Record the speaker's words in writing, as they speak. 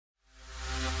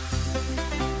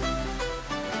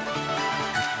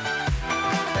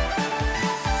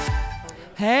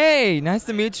Hey, nice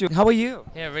to meet you. How are you?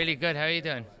 Yeah, really good. How are you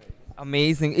doing?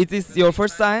 Amazing. Is this your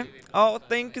first time? Oh,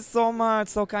 thank you so much.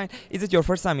 So kind. Is it your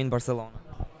first time in Barcelona?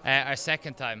 Our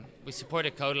second time. We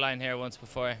supported Codeline here once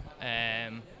before.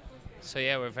 So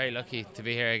yeah, we're very lucky to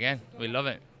be here again. We love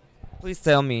it. Please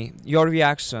tell me your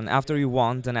reaction after you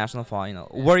won the national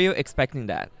final. Were you expecting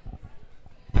that?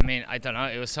 I mean, I don't know.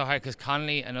 It was so hard because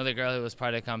Connolly, another girl who was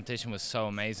part of the competition, was so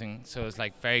amazing. So it was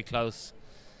like very close.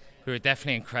 We were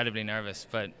definitely incredibly nervous,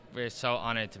 but we're so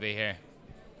honoured to be here.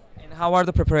 And how are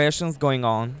the preparations going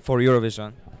on for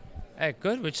Eurovision?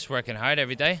 Good. We're just working hard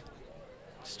every day.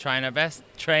 Just trying our best.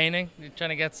 Training.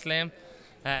 Trying to get slim.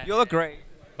 You look great.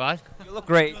 What? You look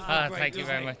great. Thank you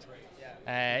very much.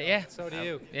 Yeah. So do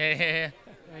you. Yeah.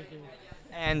 Thank you.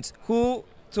 And who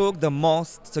took the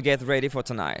most to get ready for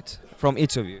tonight from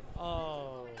each of you?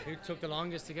 Oh, who took the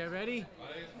longest to get ready?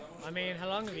 I mean, how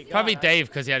long have you got? Probably Dave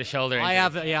because he had a shoulder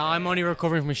injury. I'm only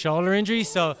recovering from a shoulder injury,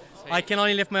 so I can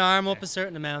only lift my arm up a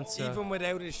certain amount. So. Even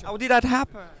without his How did that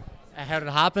happen? How did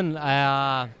it happen?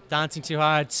 Dancing too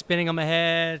hard, spinning on my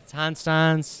head,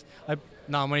 handstands.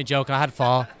 No, I'm only joking. I had a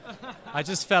fall. I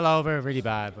just fell over really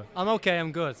bad, but I'm okay.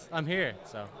 I'm good. I'm here.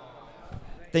 So.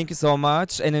 Thank you so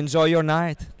much and enjoy your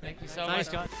night. Thank you so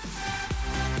Thanks, much.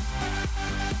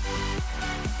 guys.